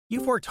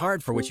You've worked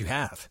hard for what you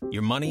have.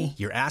 Your money,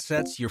 your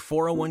assets, your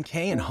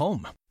 401k, and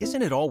home.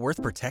 Isn't it all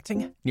worth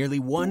protecting? Nearly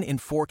 1 in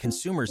 4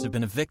 consumers have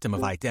been a victim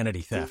of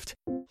identity theft.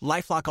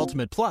 LifeLock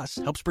Ultimate Plus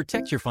helps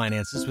protect your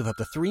finances with up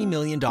to $3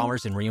 million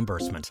in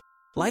reimbursement.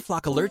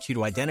 LifeLock alerts you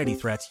to identity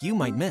threats you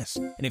might miss.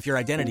 And if your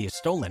identity is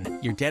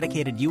stolen, your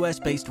dedicated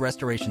U.S.-based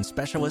restoration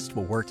specialist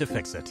will work to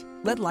fix it.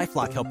 Let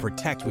LifeLock help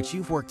protect what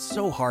you've worked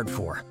so hard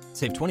for.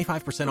 Save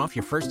 25% off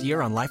your first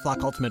year on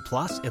LifeLock Ultimate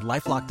Plus at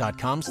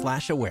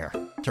LifeLock.com/aware.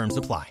 Terms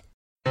apply.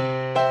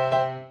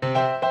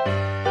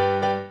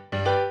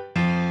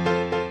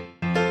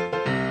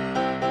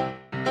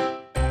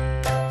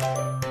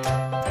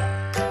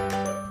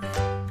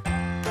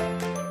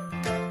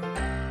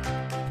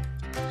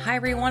 Hi,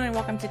 everyone, and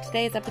welcome to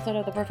today's episode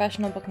of the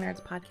Professional Book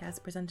Nerds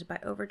podcast presented by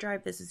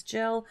Overdrive. This is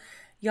Jill.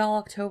 Y'all,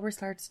 October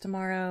starts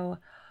tomorrow.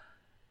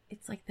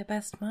 It's like the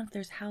best month.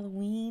 There's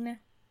Halloween.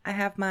 I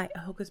have my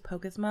Hocus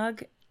Pocus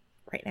mug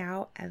right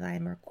now as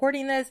I'm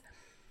recording this.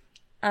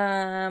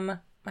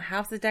 My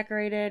house is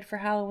decorated for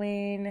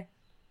Halloween.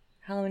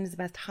 Halloween is the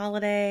best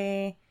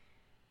holiday.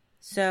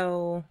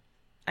 So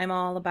I'm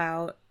all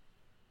about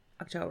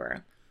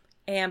October.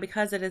 And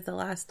because it is the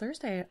last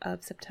Thursday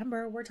of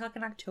September, we're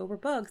talking October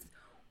books.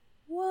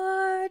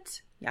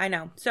 What? Yeah, I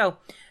know. So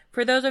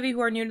for those of you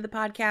who are new to the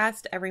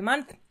podcast, every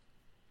month,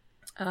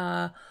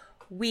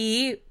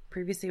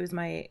 previously it was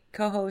my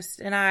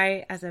co-host and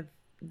I, as of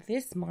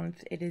this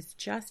month, it is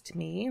just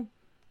me.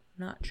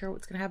 Not sure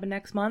what's going to happen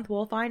next month.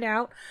 We'll find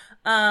out.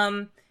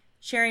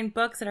 Sharing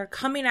books that are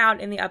coming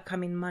out in the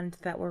upcoming month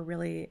that we're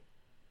really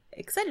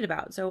excited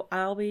about. So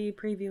I'll be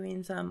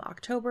previewing some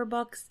October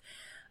books.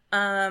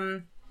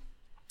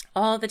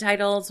 All the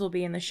titles will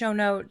be in the show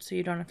notes, so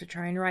you don't have to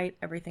try and write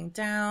everything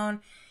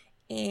down.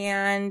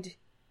 And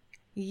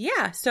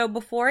yeah, so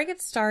before I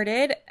get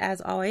started,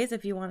 as always,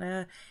 if you want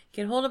to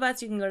get hold of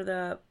us, you can go to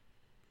the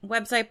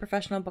website,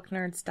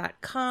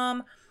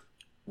 professionalbooknerds.com.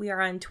 We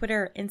are on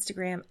Twitter,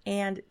 Instagram,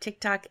 and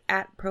TikTok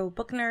at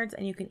ProBookNerds,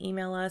 and you can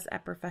email us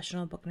at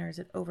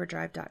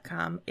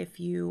professionalbooknerds@overdrive.com if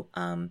you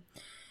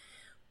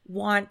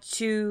want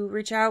to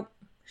reach out,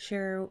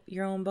 share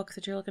your own books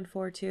that you're looking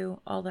forward to,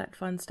 all that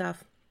fun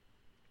stuff.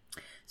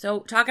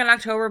 So, talking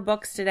October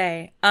books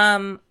today.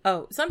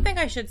 Something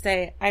I should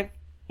say,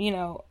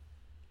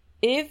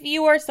 if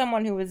you are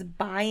someone who is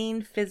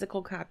buying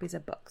physical copies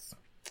of books,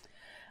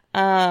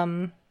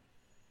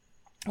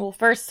 well,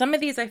 first,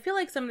 I feel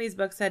like some of these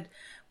books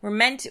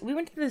we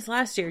went through this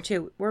last year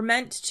too, were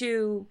meant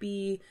to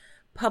be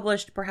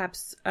published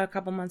perhaps a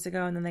couple months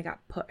ago, and then they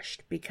got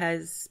pushed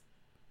because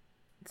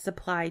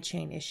supply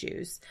chain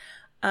issues.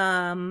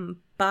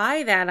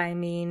 By that, I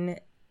mean,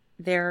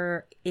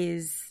 there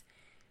is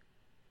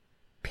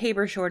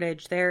paper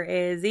shortage. There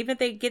is, even if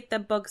they get the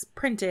books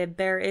printed,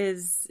 there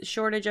is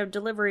shortage of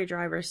delivery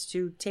drivers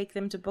to take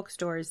them to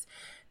bookstores.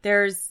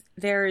 There's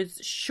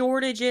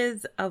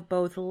shortages of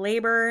both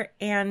labor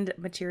and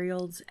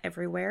materials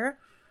everywhere.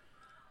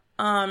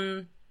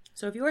 So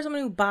if you are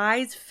someone who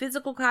buys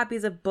physical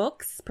copies of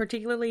books,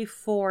 particularly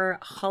for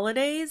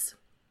holidays,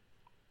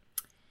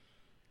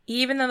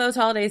 even though those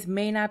holidays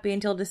may not be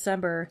until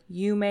December,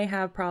 you may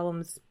have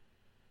problems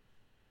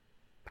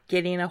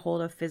getting a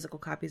hold of physical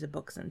copies of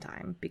books in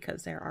time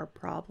because there are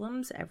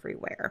problems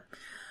everywhere.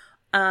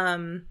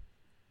 And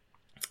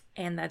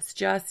that's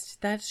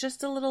just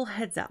a little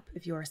heads up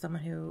if you are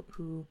someone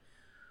who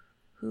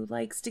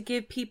likes to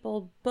give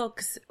people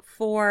books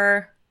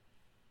for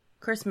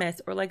Christmas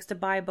or likes to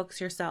buy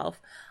books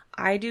yourself.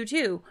 I do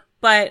too.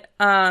 But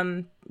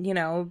there's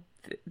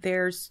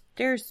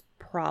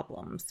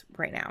problems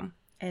right now.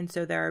 And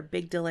so there are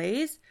big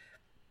delays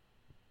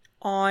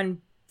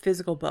on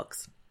physical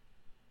books.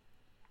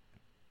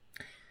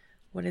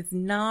 What is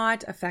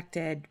not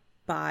affected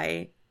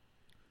by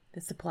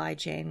the supply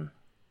chain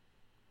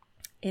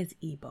is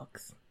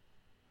ebooks.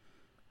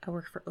 I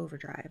work for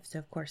Overdrive, so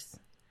of course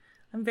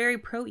I'm very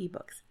pro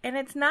ebooks. And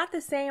it's not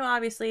the same,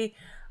 obviously,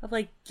 of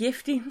like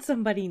gifting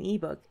somebody an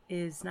ebook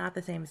is not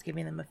the same as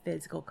giving them a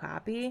physical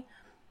copy.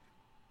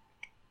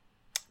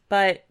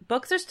 But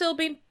books are still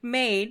being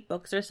made,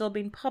 books are still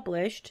being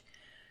published.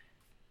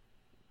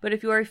 But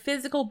if you are a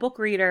physical book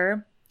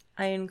reader,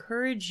 I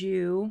encourage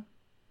you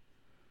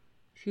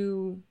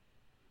to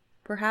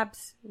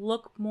perhaps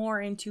look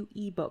more into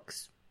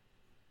ebooks.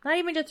 Not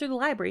even just through the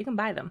library, you can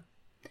buy them.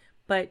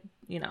 But,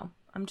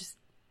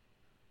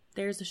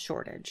 there's a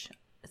shortage,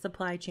 a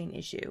supply chain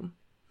issue.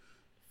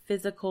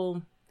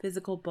 Physical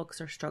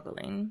books are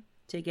struggling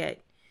to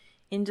get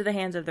into the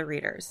hands of the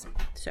readers.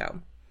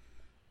 So,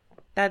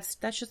 that's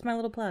just my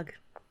little plug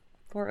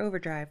for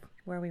Overdrive,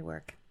 where we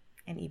work,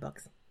 and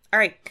ebooks. All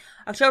right,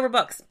 October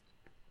books.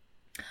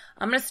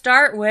 I'm going to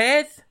start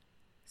with,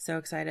 so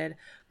excited,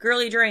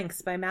 Girly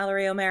Drinks by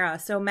Mallory O'Mara.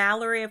 So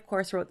Mallory, of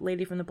course, wrote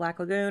Lady from the Black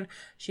Lagoon.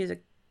 She's a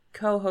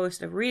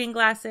co-host of Reading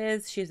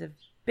Glasses. She's a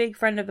big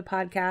friend of the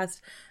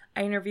podcast.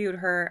 I interviewed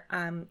her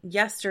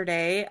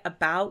yesterday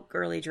about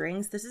Girly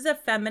Drinks. This is a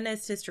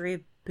feminist history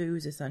of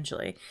booze,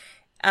 essentially.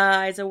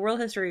 It's a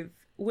world history of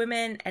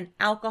women and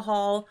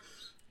alcohol.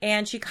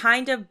 And she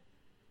kind of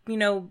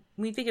when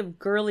you think of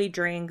girly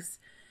drinks,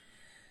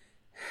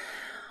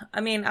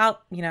 I mean, I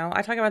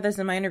talk about this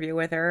in my interview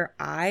with her.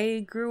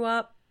 I grew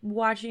up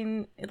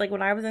watching, like,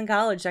 when I was in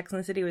college, Sex and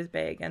the City was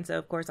big. And so,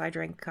 of course, I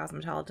drank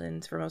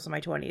Cosmopolitans for most of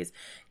my 20s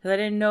because I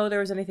didn't know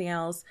there was anything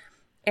else.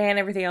 And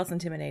everything else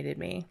intimidated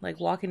me. Like,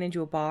 walking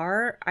into a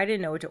bar, I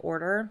didn't know what to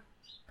order.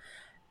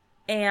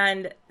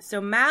 And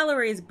so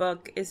Mallory's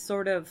book is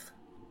sort of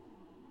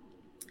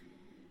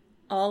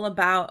all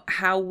about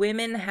how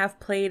women have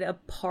played a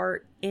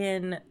part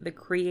in the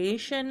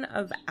creation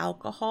of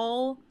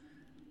alcohol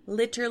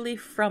literally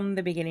from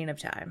the beginning of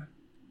time.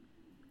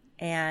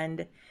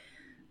 And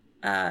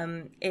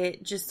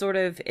it just sort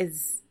of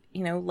is,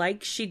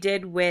 like she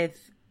did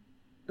with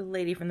the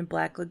lady from the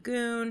Black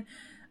Lagoon,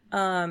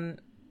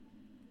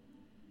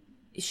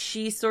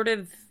 she sort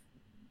of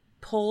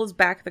pulls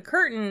back the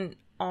curtain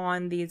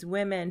on these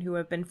women who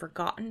have been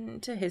forgotten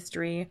to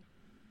history,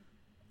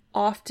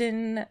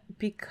 often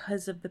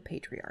because of the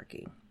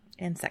patriarchy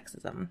and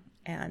sexism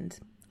and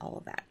all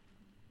of that.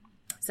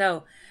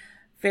 So,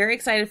 very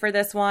excited for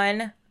this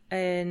one.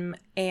 And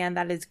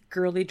that is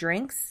Girly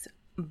Drinks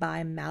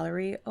by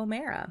Mallory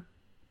O'Meara.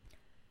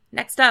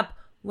 Next up,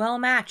 Well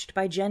Matched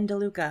by Jen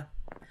DeLuca.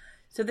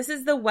 So this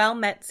is the Well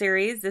Met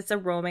series. It's a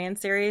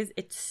romance series.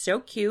 It's so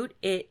cute.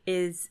 It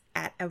is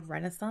at a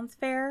Renaissance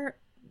fair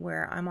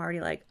where I'm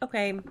already like,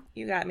 okay,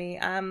 you got me.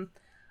 I'm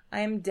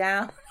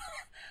down.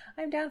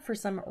 I'm down for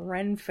some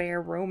Ren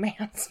Fair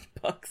romance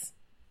books.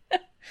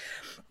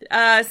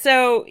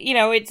 So,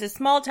 it's a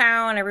small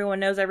town. Everyone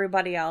knows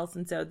everybody else.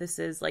 And so this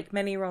is like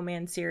many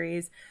romance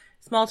series,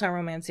 small town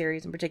romance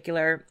series in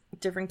particular,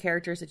 different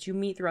characters that you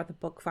meet throughout the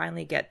book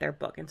finally get their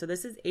book. And so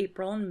this is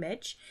April and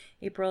Mitch.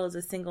 April is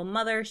a single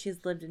mother.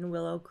 She's lived in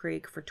Willow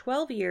Creek for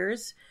 12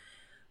 years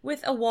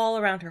with a wall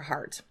around her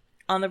heart.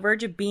 On the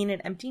verge of being an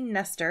empty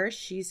nester,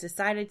 she's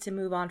decided to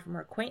move on from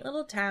her quaint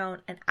little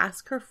town and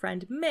ask her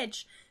friend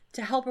Mitch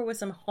to help her with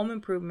some home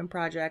improvement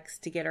projects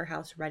to get her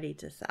house ready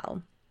to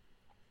sell.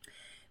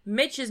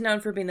 Mitch is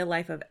known for being the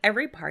life of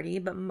every party,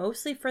 but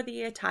mostly for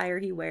the attire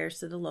he wears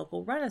to the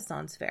local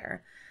Renaissance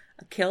fair.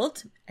 A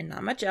kilt, and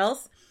not much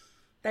else,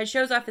 that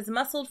shows off his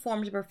muscled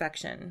form to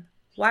perfection.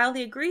 While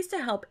he agrees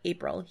to help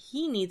April,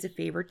 he needs a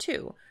favor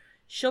too.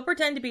 She'll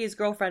pretend to be his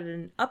girlfriend at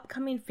an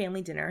upcoming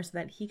family dinner so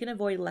that he can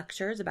avoid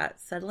lectures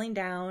about settling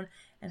down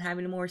and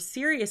having a more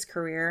serious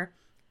career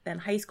than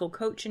high school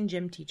coach and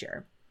gym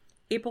teacher.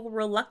 April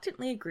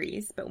reluctantly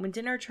agrees, but when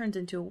dinner turns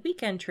into a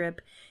weekend trip,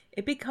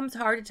 it becomes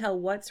hard to tell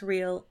what's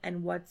real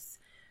and what's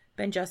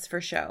been just for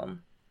show.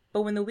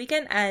 But when the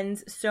weekend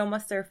ends, so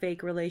must their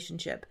fake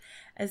relationship.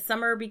 As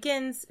summer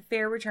begins,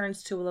 Fair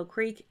returns to Willow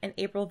Creek, and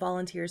April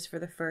volunteers for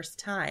the first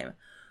time.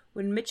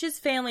 When Mitch's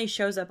family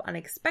shows up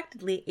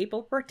unexpectedly,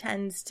 April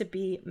pretends to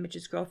be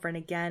Mitch's girlfriend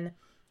again,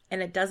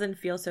 and it doesn't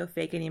feel so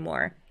fake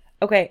anymore.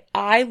 Okay,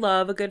 I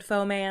love a good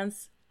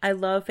faux-mance. I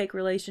love fake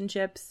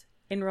relationships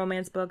in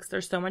romance books.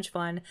 They're so much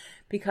fun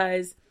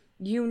because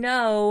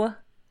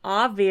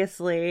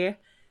obviously,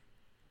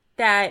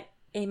 that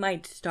it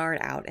might start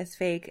out as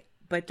fake,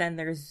 but then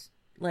there's,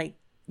 like,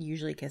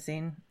 usually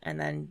kissing and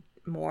then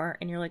more,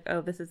 and you're like,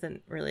 oh, this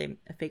isn't really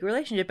a fake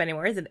relationship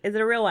anymore, is it? Is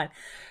it a real one?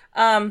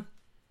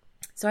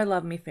 So I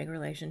love me fake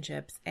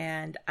relationships,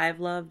 and I've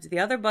loved the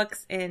other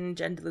books in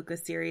Jen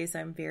DeLuca's series.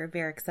 I'm very,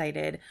 very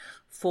excited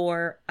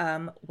for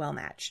Well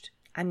Matched.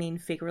 I mean,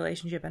 fake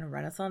relationship and a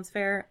Renaissance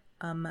fair.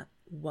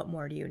 What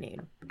more do you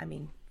need? I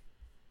mean,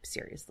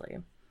 seriously.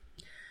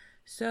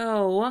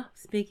 So,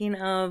 speaking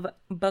of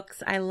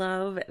books I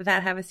love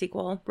that have a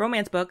sequel,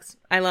 romance books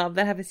I love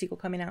that have a sequel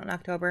coming out in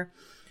October,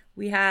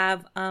 we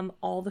have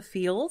All the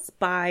Feels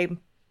by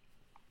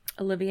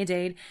Olivia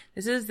Dade.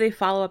 This is the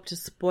follow-up to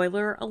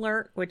Spoiler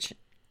Alert, which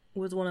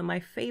was one of my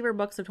favorite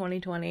books of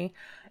 2020.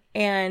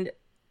 And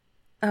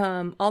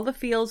All the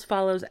Feels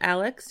follows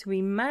Alex, who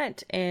we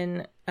met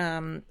in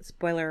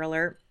Spoiler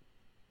Alert.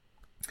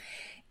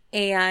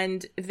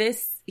 And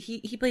this,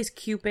 he plays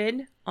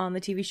Cupid on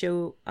the TV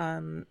show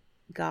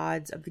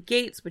Gods of the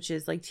Gates, which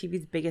is like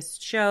TV's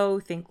biggest show.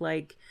 Think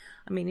like,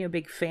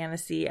 big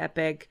fantasy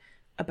epic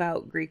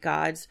about Greek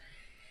gods.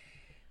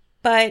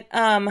 But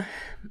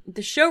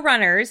the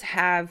showrunners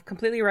have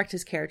completely wrecked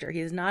his character. He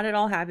is not at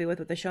all happy with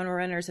what the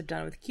showrunners have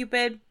done with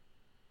Cupid.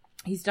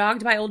 He's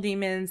dogged by old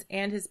demons,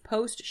 and his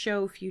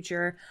post-show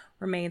future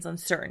remains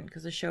uncertain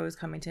because the show is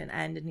coming to an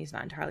end, and he's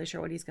not entirely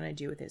sure what he's going to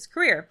do with his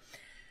career.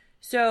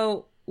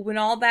 So when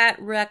all that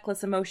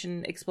reckless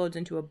emotion explodes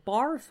into a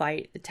bar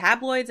fight, the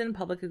tabloids and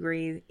public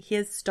agree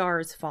his star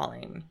is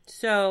falling.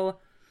 So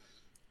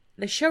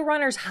the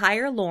showrunners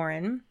hire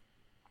Lauren.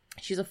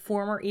 She's a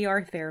former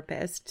ER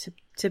therapist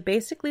to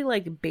basically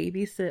like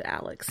babysit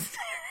Alex.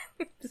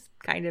 Just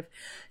kind of,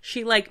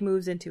 she like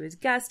moves into his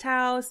guest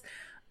house.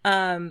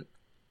 And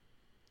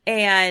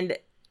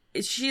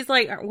she's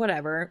like,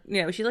 whatever,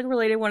 she's like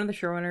related to one of the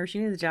showrunners. She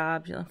needs a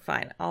job. She's like,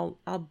 fine, I'll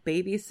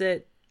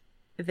babysit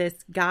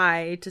this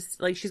guy.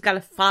 Just like, she's got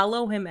to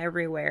follow him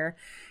everywhere.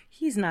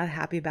 He's not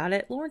happy about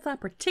it. Lauren's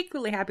not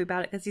particularly happy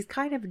about it because he's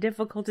kind of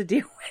difficult to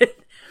deal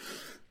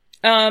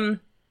with.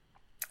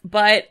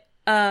 But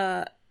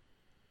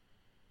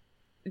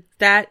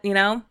that,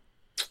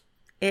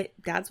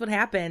 that's what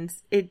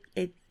happens.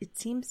 It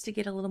seems to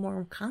get a little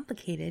more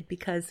complicated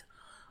because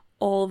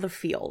all the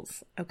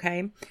feels,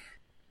 okay?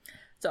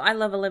 So I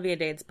love Olivia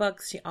Dade's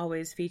books. She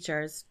always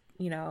features,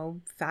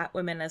 fat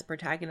women as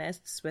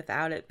protagonists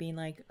without it being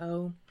like,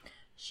 oh,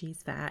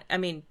 she's fat. I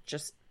mean,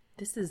 just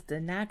this is the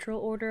natural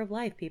order of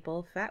life,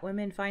 people. Fat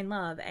women find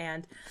love.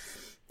 And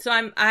so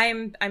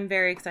I'm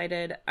very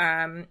excited.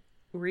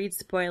 Read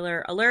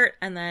spoiler alert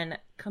and then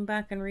come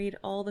back and read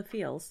all the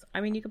feels.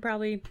 I mean, you could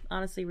probably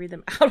honestly read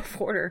them out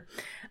of order.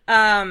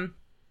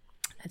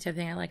 That's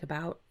everything I like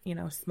about,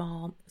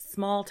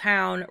 small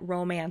town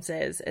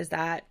romances is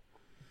that,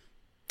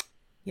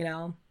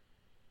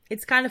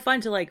 it's kind of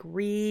fun to like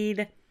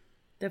read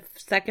the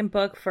second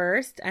book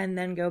first and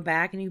then go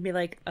back and you can be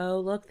like, oh,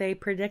 look, they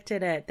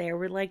predicted it. There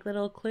were like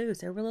little clues.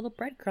 There were little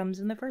breadcrumbs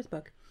in the first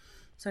book.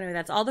 So anyway,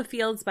 that's All the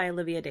Fields by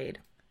Olivia Dade.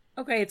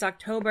 Okay, it's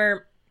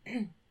October.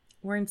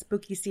 We're in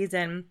spooky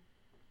season.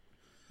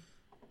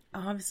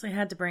 Obviously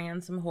had to bring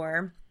in some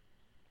horror.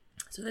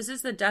 So this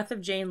is The Death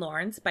of Jane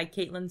Lawrence by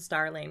Caitlin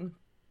Starling.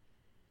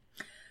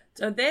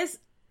 So this,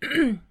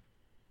 I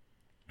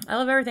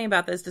love everything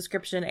about this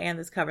description and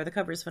this cover. The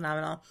cover is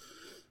phenomenal.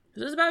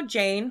 This is about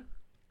Jane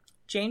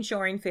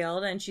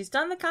Shoringfield, and she's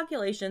done the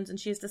calculations and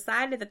she's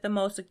decided that the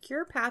most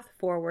secure path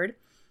forward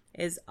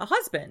is a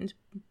husband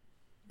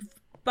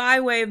by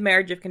way of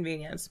marriage of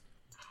convenience.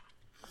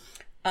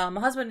 A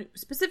husband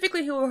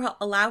specifically who will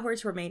allow her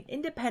to remain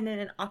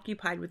independent and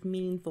occupied with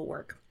meaningful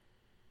work.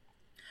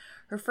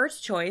 Her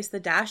first choice, the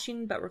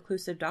dashing but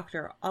reclusive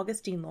Dr.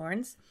 Augustine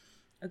Lawrence,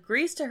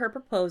 agrees to her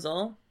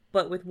proposal,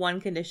 but with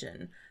one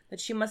condition, that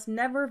she must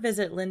never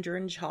visit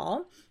Lindridge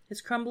Hall,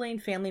 his crumbling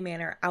family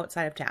manor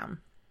outside of town.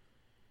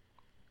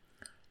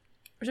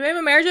 So we have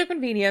a marriage of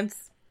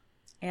convenience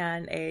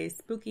and a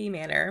spooky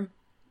manor.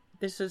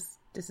 This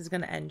is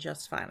going to end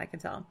just fine, I can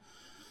tell.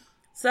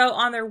 So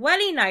on their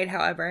wedding night,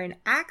 however, an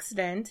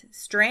accident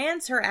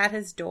strands her at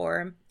his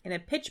door in a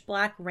pitch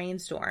black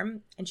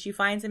rainstorm, and she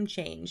finds him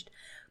changed.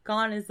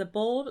 Gone is the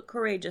bold,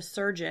 courageous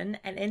surgeon,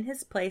 and in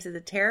his place is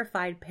a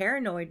terrified,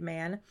 paranoid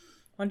man,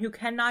 one who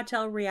cannot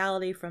tell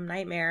reality from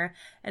nightmare,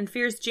 and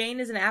fears Jane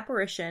is an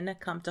apparition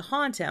come to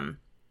haunt him.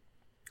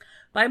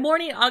 By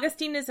morning,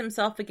 Augustine is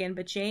himself again,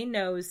 but Jane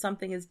knows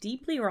something is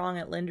deeply wrong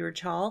at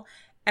Lindridge Hall,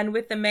 and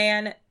with the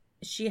man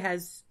she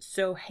has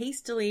so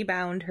hastily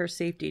bound her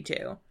safety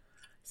to.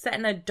 Set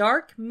in a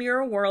dark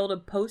mirror world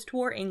of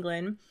post-war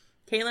England,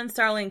 Caitlin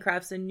Starling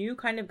crafts a new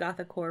kind of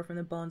gothic horror from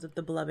the bones of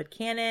the beloved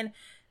canon.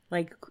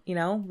 Like,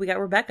 we got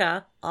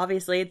Rebecca.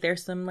 Obviously,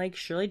 there's some, like,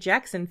 Shirley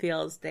Jackson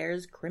feels.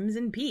 There's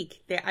Crimson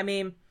Peak.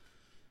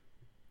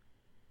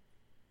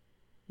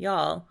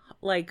 Y'all,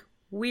 like,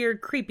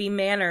 weird, creepy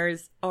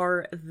manors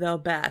are the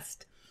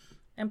best.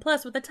 And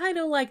plus, with a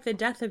title like The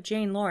Death of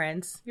Jane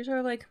Lawrence, you're sort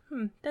of like,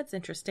 that's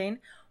interesting.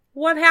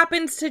 What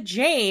happens to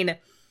Jane?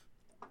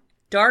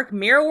 Dark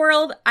mirror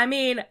world? I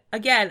mean,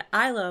 again,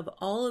 I love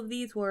all of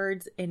these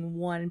words in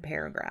one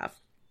paragraph.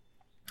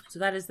 So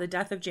that is The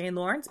Death of Jane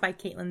Lawrence by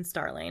Caitlin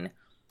Starling.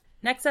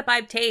 Next up, I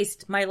have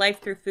Taste, My Life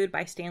Through Food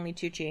by Stanley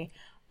Tucci.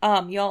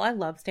 Y'all, I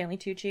love Stanley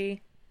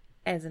Tucci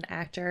as an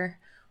actor.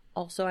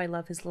 Also, I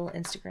love his little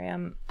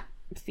Instagram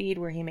feed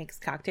where he makes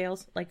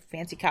cocktails, like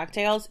fancy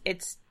cocktails.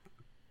 It's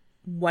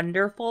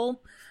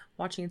wonderful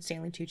watching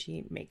Stanley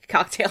Tucci make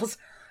cocktails.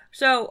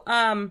 So,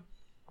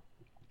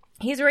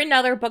 he's written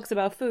other books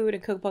about food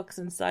and cookbooks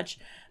and such,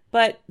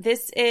 but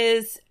this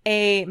is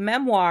a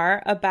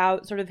memoir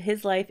about sort of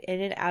his life in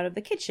and out of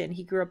the kitchen.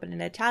 He grew up in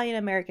an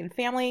Italian-American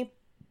family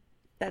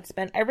that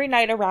spent every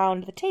night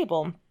around the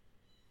table.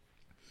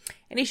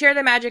 And he shared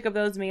the magic of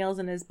those meals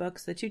in his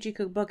books, The Tucci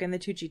Cookbook and The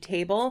Tucci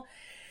Table.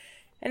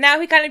 And now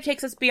he kind of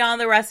takes us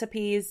beyond the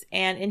recipes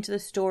and into the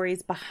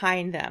stories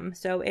behind them.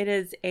 So it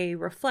is a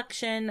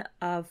reflection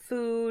of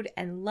food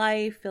and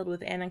life filled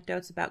with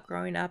anecdotes about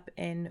growing up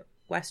in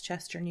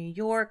Westchester, New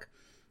York,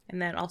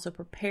 and then also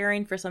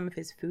preparing for some of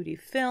his foodie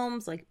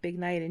films like Big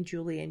Night and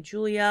Julie and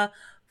Julia,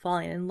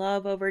 Falling in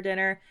Love Over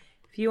Dinner.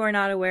 If you are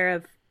not aware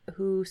of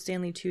who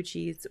Stanley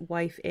Tucci's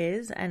wife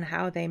is and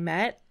how they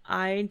met,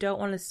 I don't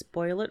want to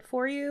spoil it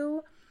for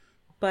you,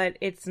 but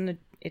it's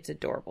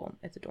adorable.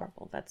 It's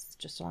adorable. That's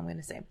just all I'm going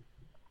to say.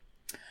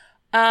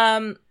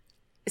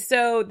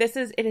 So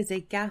it is a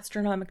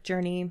gastronomic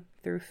journey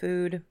through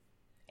food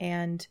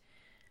and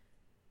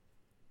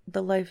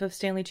the life of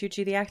Stanley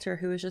Tucci, the actor,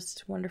 who is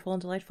just wonderful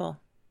and delightful.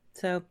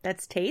 So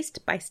that's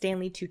Taste by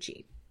Stanley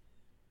Tucci.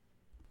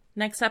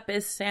 Next up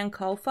is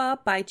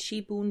Sankofa by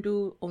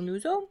Chibundu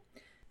Onuzo.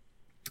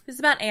 This is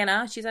about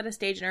Anna. She's at a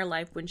stage in her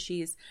life when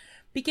she's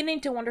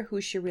beginning to wonder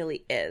who she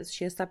really is.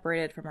 She is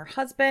separated from her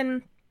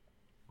husband.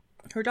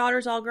 Her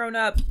daughter's all grown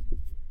up.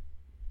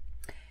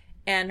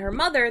 And her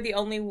mother, the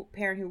only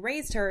parent who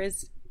raised her,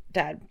 is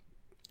dead.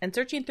 And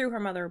searching through her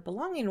mother's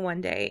belonging one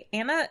day,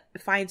 Anna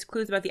finds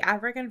clues about the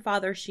African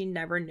father she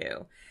never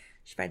knew.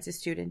 She finds his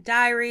student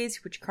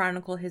diaries, which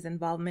chronicle his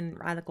involvement in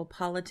radical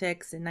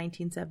politics in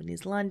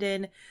 1970s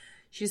London.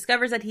 She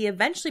discovers that he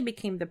eventually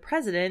became the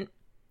president,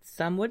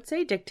 some would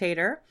say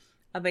dictator,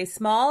 of a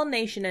small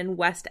nation in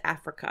West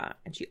Africa,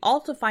 and she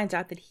also finds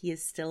out that he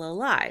is still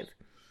alive.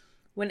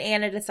 When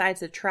Anna decides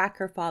to track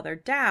her father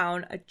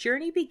down, a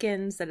journey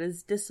begins that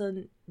is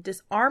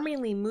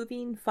disarmingly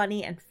moving,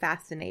 funny, and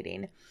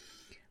fascinating.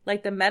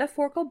 Like the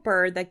metaphorical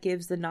bird that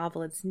gives the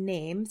novel its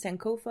name,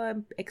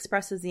 Sankofa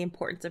expresses the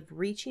importance of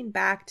reaching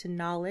back to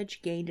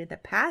knowledge gained in the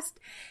past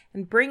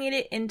and bringing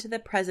it into the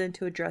present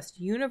to address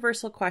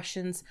universal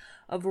questions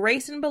of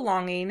race and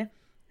belonging,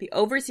 the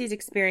overseas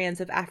experience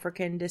of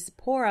African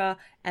diaspora,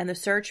 and the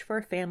search for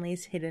a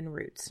family's hidden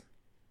roots.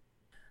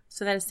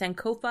 So that is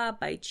Sankofa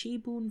by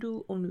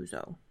Chibundu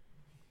Onuzo.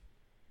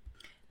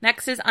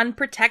 Next is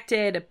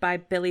Unprotected by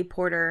Billy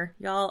Porter.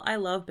 Y'all, I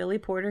love Billy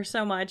Porter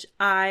so much.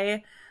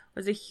 I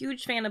was a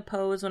huge fan of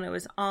Pose when it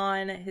was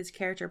on. His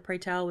character, Pray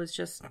Tell, was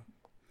just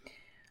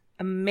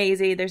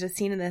amazing. There's a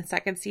scene in the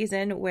second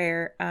season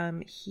where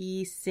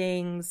he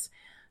sings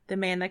The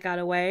Man That Got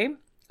Away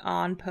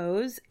on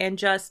Pose, and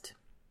just,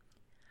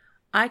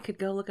 I could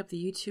go look up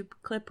the YouTube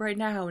clip right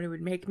now and it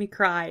would make me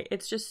cry.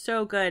 It's just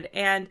so good.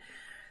 And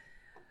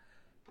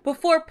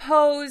before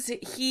Pose,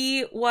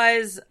 he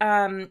was,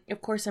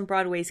 of course, in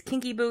Broadway's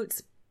Kinky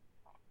Boots.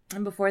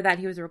 And before that,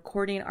 he was a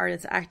recording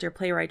artist, actor,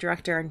 playwright,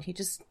 director, and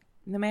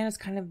the man has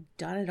kind of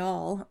done it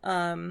all.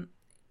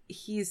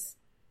 He's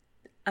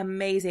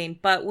amazing.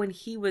 But when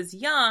he was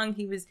young,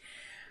 he was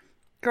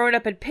growing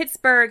up in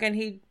Pittsburgh, and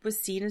he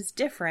was seen as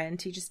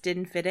different. He just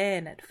didn't fit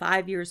in. At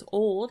 5 years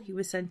old, he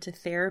was sent to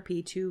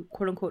therapy to,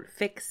 quote unquote,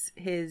 fix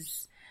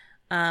his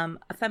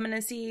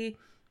effeminacy.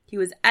 He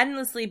was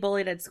endlessly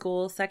bullied at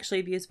school, sexually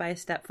abused by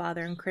his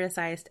stepfather, and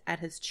criticized at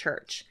his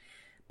church.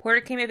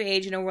 Porter came of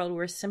age in a world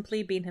where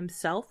simply being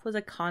himself was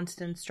a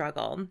constant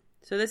struggle.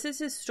 So this is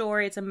his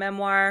story. It's a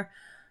memoir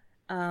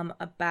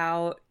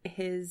about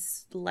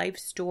his life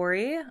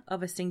story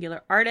of a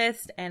singular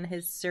artist and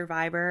his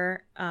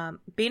survivor,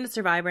 being a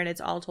survivor, and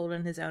it's all told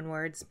in his own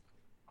words.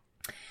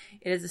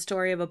 It is the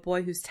story of a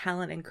boy whose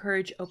talent and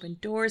courage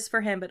opened doors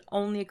for him, but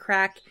only a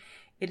crack.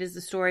 It is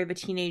the story of a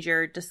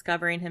teenager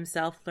discovering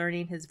himself,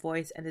 learning his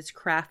voice and his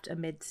craft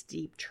amidst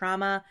deep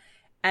trauma.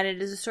 And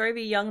it is the story of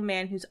a young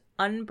man whose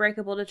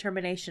unbreakable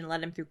determination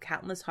led him through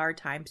countless hard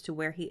times to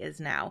where he is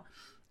now.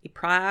 A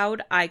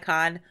proud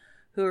icon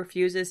who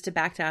refuses to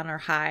back down or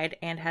hide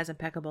and has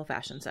impeccable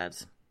fashion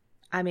sense.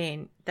 I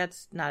mean,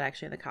 that's not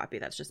actually the copy.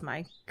 That's just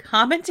my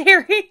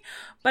commentary.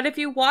 But if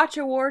you watch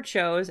award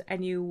shows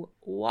and you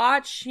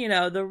watch,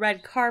 the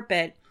red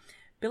carpet,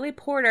 Billy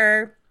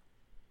Porter,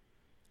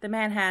 the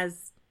man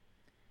has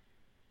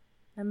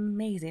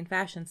amazing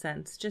fashion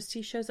sense. Just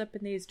he shows up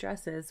in these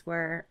dresses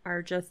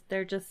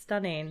they're just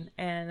stunning,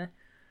 and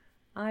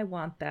I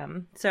want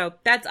them. So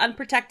that's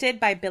Unprotected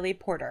by Billy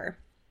Porter.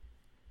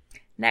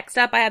 Next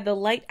up, I have The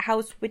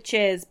Lighthouse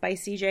Witches by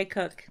C.J.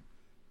 Cook.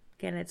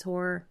 Again, it's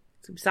horror.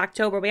 It's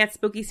October. We had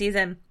spooky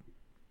season.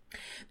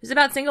 This is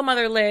about single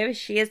mother Liv.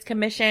 She is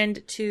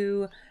commissioned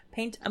to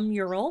paint a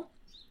mural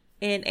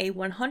in a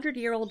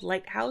 100-year-old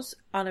lighthouse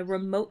on a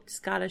remote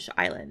Scottish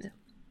island.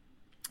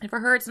 And for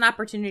her, it's an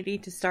opportunity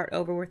to start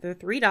over with her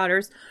 3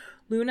 daughters,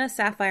 Luna,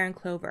 Sapphire, and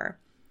Clover.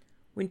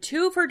 When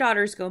 2 of her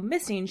daughters go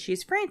missing,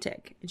 she's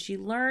frantic, and she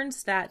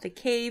learns that the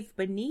cave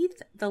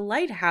beneath the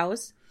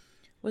lighthouse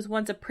was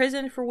once a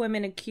prison for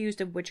women accused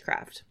of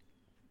witchcraft.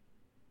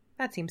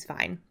 That seems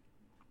fine.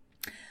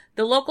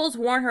 The locals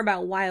warn her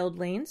about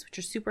wildlings, which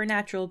are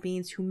supernatural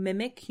beings who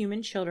mimic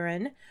human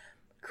children,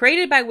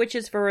 created by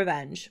witches for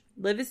revenge.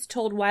 Liv is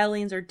told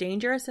wildlings are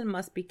dangerous and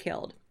must be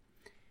killed.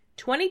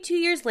 22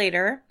 years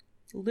later,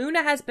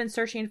 Luna has been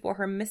searching for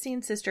her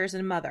missing sisters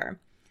and mother.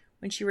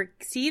 When she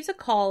receives a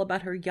call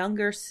about her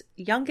youngest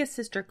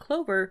sister,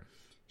 Clover,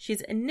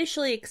 she's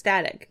initially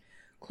ecstatic.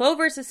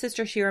 Clover is the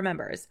sister she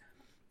remembers,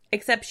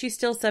 except she's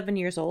still 7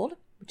 years old,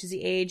 which is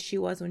the age she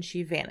was when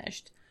she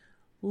vanished.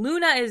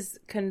 Luna is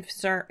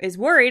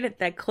worried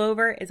that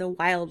Clover is a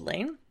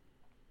wildling.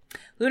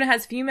 Luna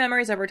has few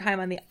memories of her time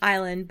on the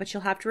island, but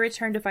she'll have to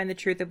return to find the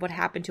truth of what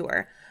happened to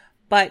her.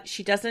 But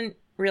she doesn't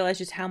realize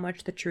just how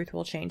much the truth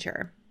will change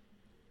her.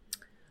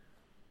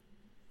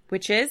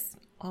 Witches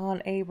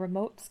on a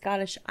remote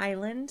Scottish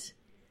island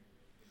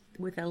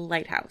with a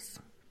lighthouse.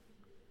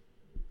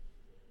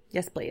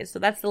 Yes, please. So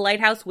that's The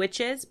Lighthouse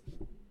Witches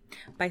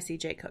by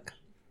C.J. Cook.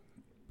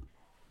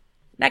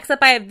 Next up,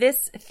 I have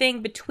This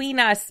Thing Between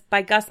Us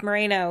by Gus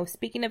Moreno.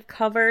 Speaking of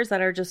covers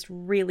that are just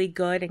really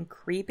good and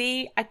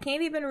creepy, I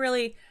can't even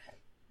really...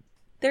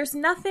 There's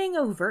nothing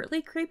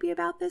overtly creepy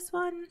about this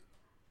one.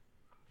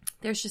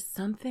 There's just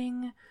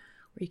something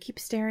where you keep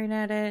staring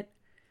at it.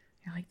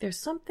 You're like, there's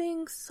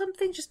something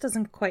just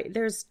doesn't quite...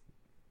 There's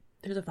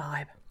a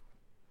vibe.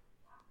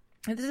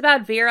 And this is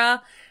about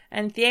Vera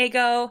and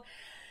Diego.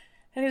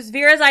 And it was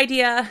Vera's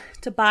idea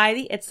to buy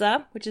the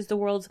Itza, which is the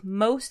world's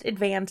most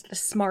advanced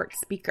smart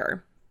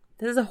speaker.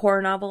 This is a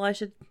horror novel, I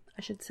should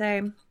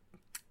say,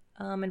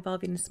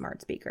 involving a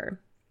smart speaker.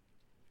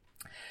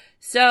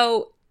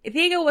 So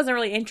Diego wasn't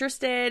really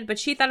interested, but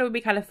she thought it would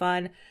be kind of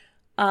fun,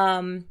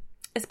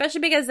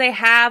 especially because they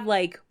have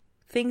like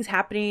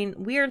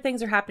weird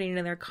things are happening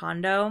in their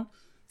condo,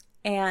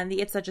 and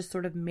the Itza just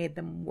sort of made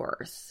them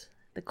worse.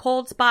 The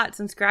cold spots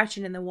and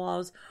scratching in the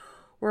walls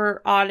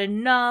were odd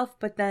enough,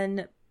 but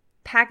then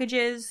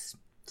packages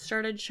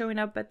started showing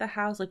up at the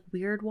house, like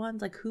weird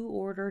ones, like who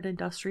ordered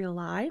Industrial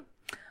Lie?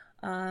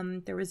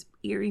 There was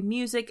eerie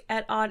music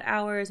at odd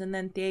hours, and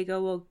then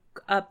Thiago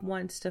woke up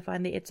once to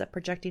find the Itza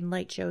projecting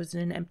light shows in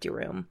an empty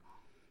room.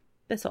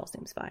 This all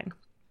seems fine.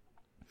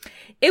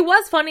 It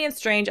was funny and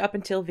strange up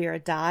until Vera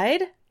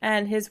died,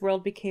 and his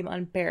world became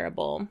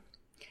unbearable.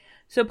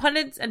 So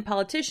pundits and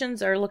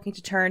politicians are looking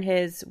to turn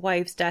his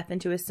wife's death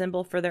into a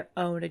symbol for their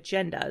own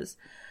agendas.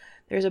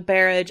 There's a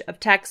barrage of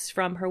texts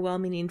from her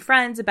well-meaning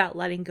friends about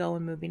letting go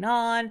and moving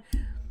on.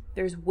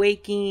 There's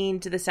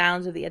waking to the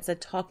sounds of the Itza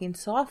talking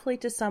softly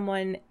to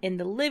someone in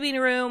the living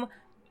room.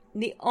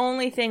 The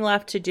only thing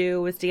left to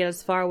do was to get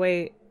as far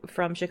away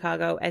from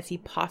Chicago as he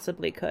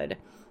possibly could,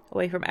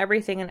 away from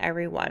everything and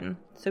everyone.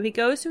 So he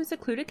goes to a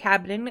secluded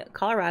cabin in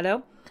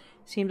Colorado.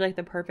 Seemed like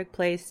the perfect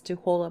place to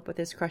hole up with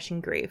his crushing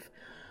grief.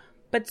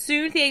 But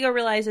soon Thiago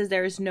realizes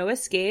there is no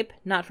escape,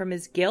 not from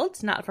his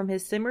guilt, not from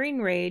his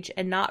simmering rage,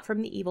 and not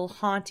from the evil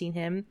haunting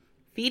him,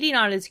 feeding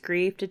on his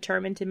grief,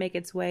 determined to make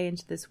its way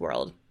into this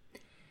world.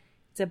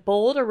 It's a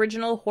bold,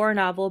 original horror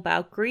novel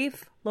about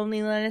grief,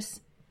 loneliness,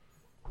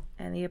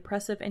 and the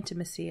oppressive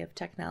intimacy of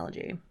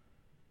technology.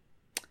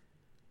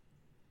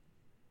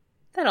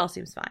 That all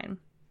seems fine.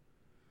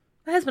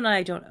 My husband and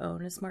I don't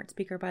own a smart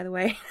speaker, by the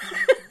way.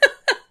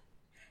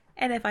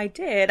 And if I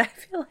did, I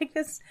feel like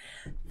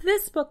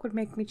this book would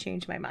make me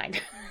change my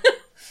mind.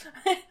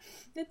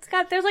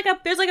 There's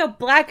like a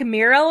Black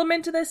Mirror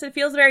element to this. It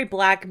feels very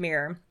Black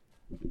Mirror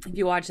if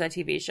you watch that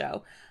TV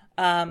show.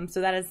 So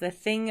that is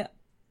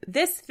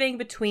This Thing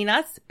Between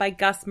Us by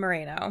Gus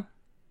Moreno.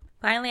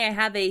 Finally, I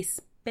have a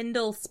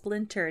Spindle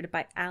Splintered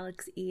by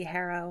Alex E.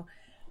 Harrow.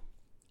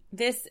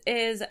 This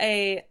is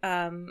a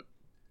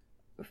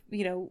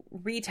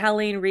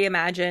retelling,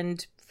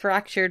 reimagined,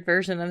 fractured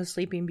version of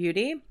Sleeping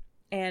Beauty,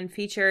 and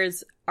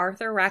features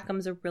Arthur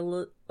Rackham's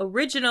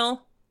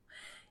original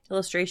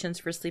illustrations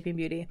for Sleeping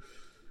Beauty.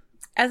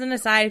 As an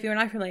aside, if you're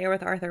not familiar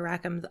with Arthur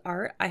Rackham's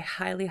art, I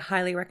highly,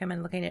 highly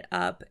recommend looking it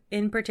up.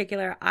 In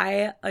particular,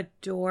 I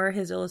adore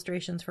his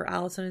illustrations for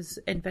Alice's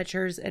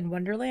Adventures in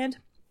Wonderland.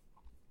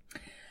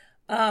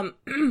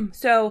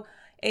 So,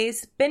 A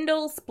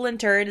Spindle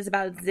Splintered is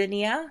about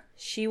Zinnia.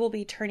 She will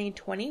be turning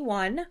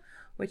 21,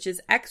 which is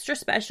extra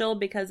special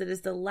because it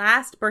is the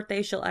last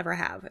birthday she'll ever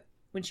have.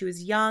 When she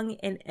was young,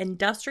 an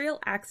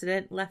industrial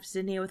accident left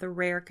Zinnia with a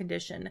rare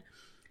condition.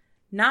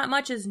 Not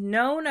much is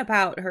known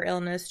about her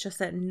illness, just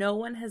that no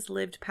one has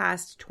lived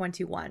past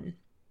 21.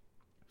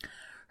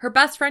 Her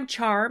best friend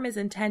Charm is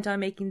intent on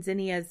making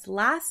Zinnia's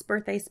last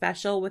birthday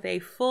special with a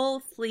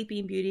full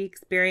Sleeping Beauty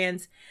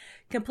experience,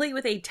 complete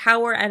with a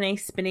tower and a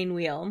spinning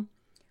wheel.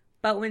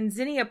 But when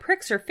Zinnia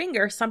pricks her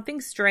finger, something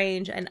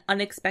strange and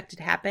unexpected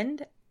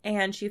happened,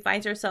 and she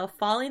finds herself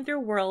falling through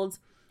worlds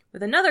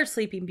with another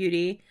Sleeping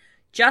Beauty,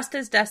 just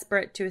as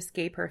desperate to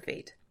escape her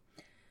fate.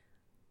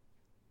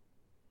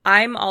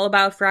 I'm all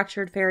about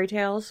fractured fairy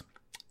tales.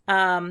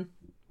 I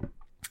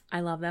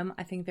love them.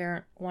 I think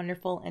they're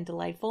wonderful and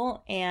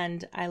delightful.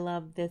 And I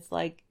love this,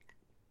 and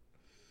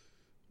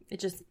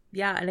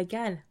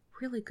again,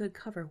 really good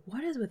cover.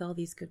 What is with all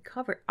these good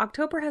covers?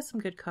 October has some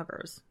good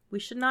covers. We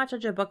should not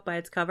judge a book by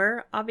its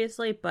cover,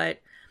 obviously, but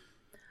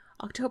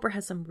October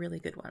has some really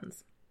good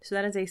ones. So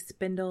that is A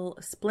Spindle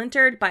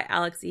Splintered by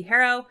Alex E.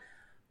 Harrow.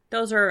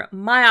 Those are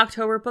my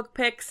October book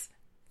picks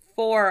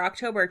for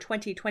October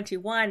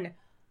 2021.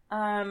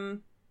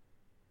 And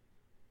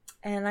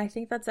I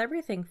think that's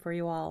everything for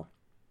you all.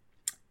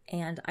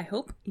 And I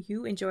hope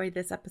you enjoyed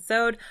this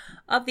episode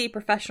of the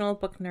Professional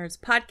Book Nerds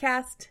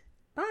podcast.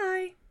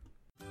 Bye!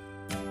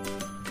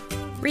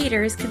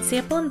 Readers can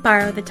sample and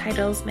borrow the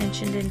titles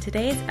mentioned in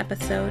today's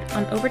episode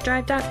on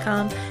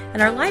Overdrive.com,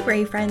 and our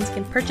library friends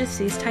can purchase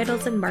these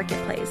titles in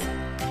Marketplace.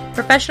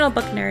 Professional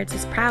Book Nerds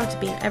is proud to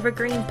be an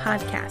Evergreen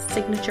Podcast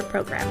signature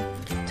program.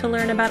 To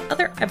learn about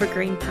other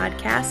Evergreen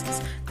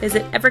podcasts,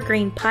 visit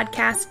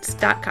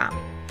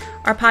evergreenpodcasts.com.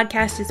 Our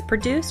podcast is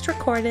produced,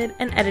 recorded,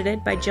 and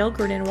edited by Jill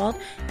Grunenwald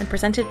and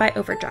presented by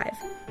Overdrive.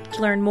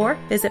 To learn more,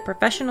 visit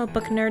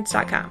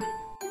professionalbooknerds.com.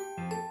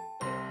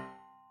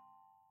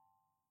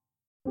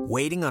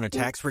 Waiting on a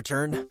tax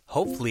return?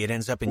 Hopefully it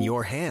ends up in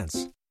your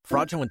hands.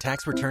 Fraudulent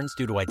tax returns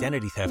due to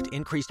identity theft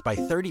increased by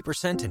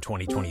 30% in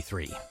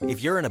 2023.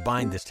 If you're in a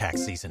bind this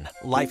tax season,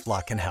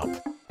 LifeLock can help.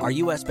 Our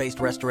U.S.-based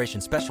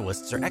restoration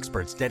specialists are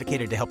experts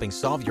dedicated to helping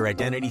solve your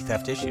identity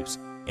theft issues.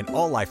 And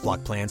all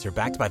LifeLock plans are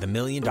backed by the $1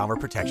 Million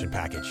Protection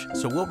Package.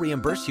 So we'll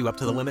reimburse you up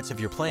to the limits of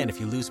your plan if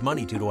you lose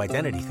money due to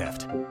identity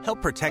theft.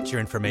 Help protect your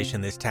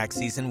information this tax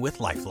season with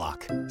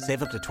LifeLock.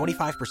 Save up to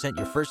 25%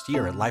 your first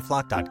year at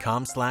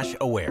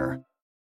LifeLock.com/aware.